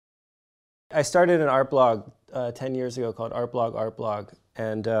I started an art blog 10 years ago called Art Blog,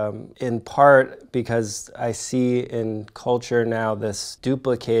 and in part because I see in culture now this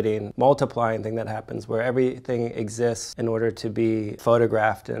duplicating, multiplying thing that happens where everything exists in order to be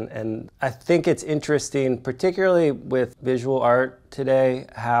photographed. And I think it's interesting, particularly with visual art today,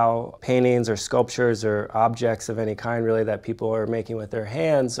 how paintings or sculptures or objects of any kind really that people are making with their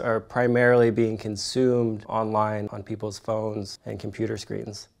hands are primarily being consumed online on people's phones and computer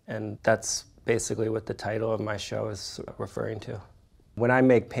screens. And that's basically what the title of my show is referring to. When I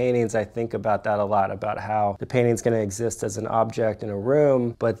make paintings, I think about that a lot, about how the painting's going to exist as an object in a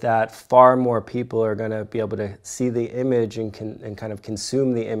room, but that far more people are going to be able to see the image and kind of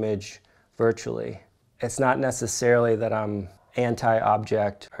consume the image virtually. It's not necessarily that I'm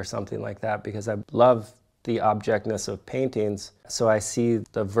anti-object or something like that, because I love the objectness of paintings, so I see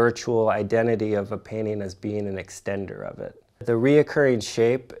the virtual identity of a painting as being an extender of it. The reoccurring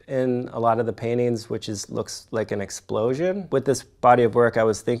shape in a lot of the paintings, which looks like an explosion. With this body of work, I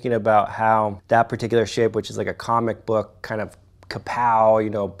was thinking about how that particular shape, which is like a comic book kind of kapow,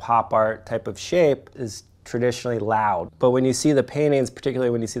 you know, pop art type of shape, is traditionally loud. But when you see the paintings, particularly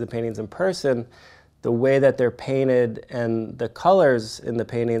when you see the paintings in person, the way that they're painted and the colors in the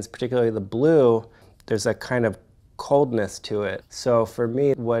paintings, particularly the blue, there's a kind of coldness to it. So for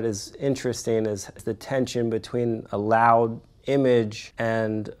me, what is interesting is the tension between a loud image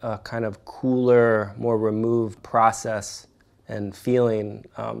and a kind of cooler, more removed process and feeling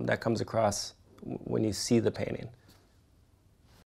that comes across when you see the painting.